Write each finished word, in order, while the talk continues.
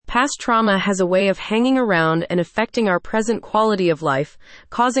Past trauma has a way of hanging around and affecting our present quality of life,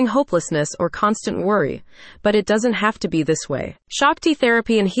 causing hopelessness or constant worry. But it doesn't have to be this way. Shakti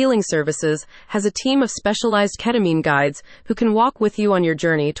Therapy and Healing Services has a team of specialized ketamine guides who can walk with you on your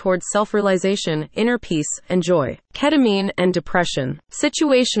journey towards self-realization, inner peace, and joy. Ketamine and depression.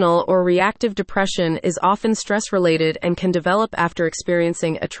 Situational or reactive depression is often stress-related and can develop after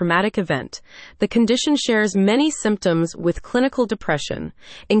experiencing a traumatic event. The condition shares many symptoms with clinical depression,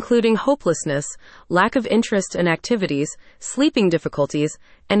 including hopelessness, lack of interest in activities, sleeping difficulties,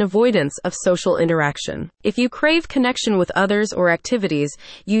 and avoidance of social interaction. If you crave connection with others or activities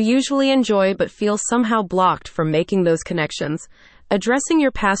you usually enjoy but feel somehow blocked from making those connections, addressing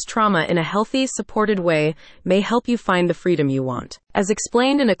your past trauma in a healthy, supported way may help you find the freedom you want. As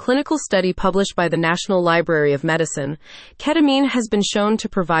explained in a clinical study published by the National Library of Medicine, ketamine has been shown to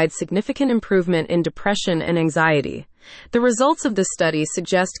provide significant improvement in depression and anxiety. The results of this study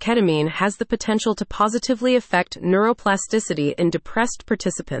suggest ketamine has the potential to positively affect neuroplasticity in depressed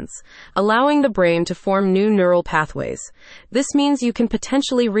participants, allowing the brain to form new neural pathways. This means you can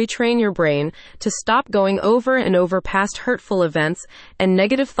potentially retrain your brain to stop going over and over past hurtful events and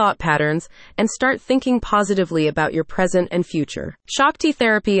negative thought patterns and start thinking positively about your present and future. Shakti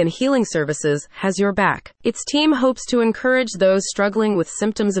Therapy and Healing Services has your back. Its team hopes to encourage those struggling with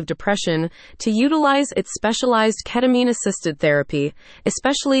symptoms of depression to utilize its specialized ketamine-assisted therapy,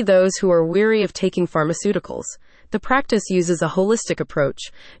 especially those who are weary of taking pharmaceuticals. The practice uses a holistic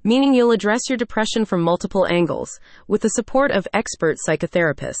approach, meaning you'll address your depression from multiple angles, with the support of expert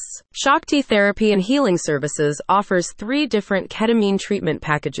psychotherapists. Shakti Therapy and Healing Services offers 3 different ketamine treatment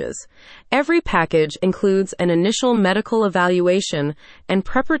packages. Every package includes an initial medical evaluation and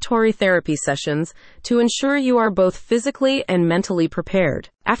preparatory therapy sessions to ensure you are both physically and mentally prepared.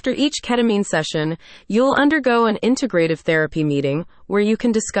 After each ketamine session, you'll undergo an integrative therapy meeting where you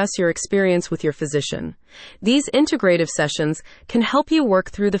can discuss your experience with your physician. These integrative sessions can help you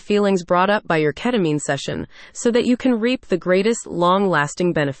work through the feelings brought up by your ketamine session so that you can reap the greatest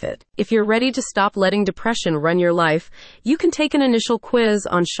long-lasting benefit. If you're ready to stop letting depression run your life, you can take an initial quiz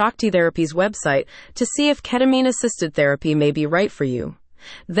on Shakti Therapy's website to see if ketamine-assisted therapy may be right for you.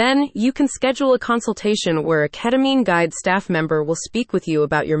 Then, you can schedule a consultation where a ketamine guide staff member will speak with you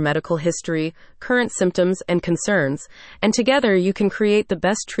about your medical history, current symptoms, and concerns, and together you can create the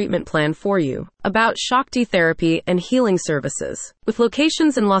best treatment plan for you. About Shakti Therapy and Healing Services. With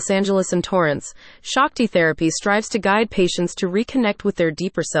locations in Los Angeles and Torrance, Shakti Therapy strives to guide patients to reconnect with their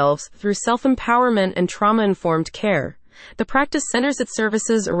deeper selves through self-empowerment and trauma-informed care. The practice centers its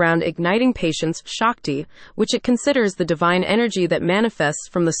services around igniting patients' Shakti, which it considers the divine energy that manifests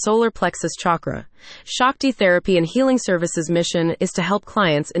from the solar plexus chakra. Shakti Therapy and Healing Services' mission is to help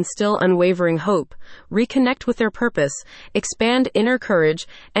clients instill unwavering hope, reconnect with their purpose, expand inner courage,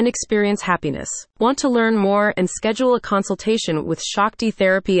 and experience happiness. Want to learn more and schedule a consultation with Shakti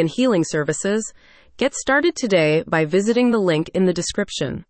Therapy and Healing Services? Get started today by visiting the link in the description.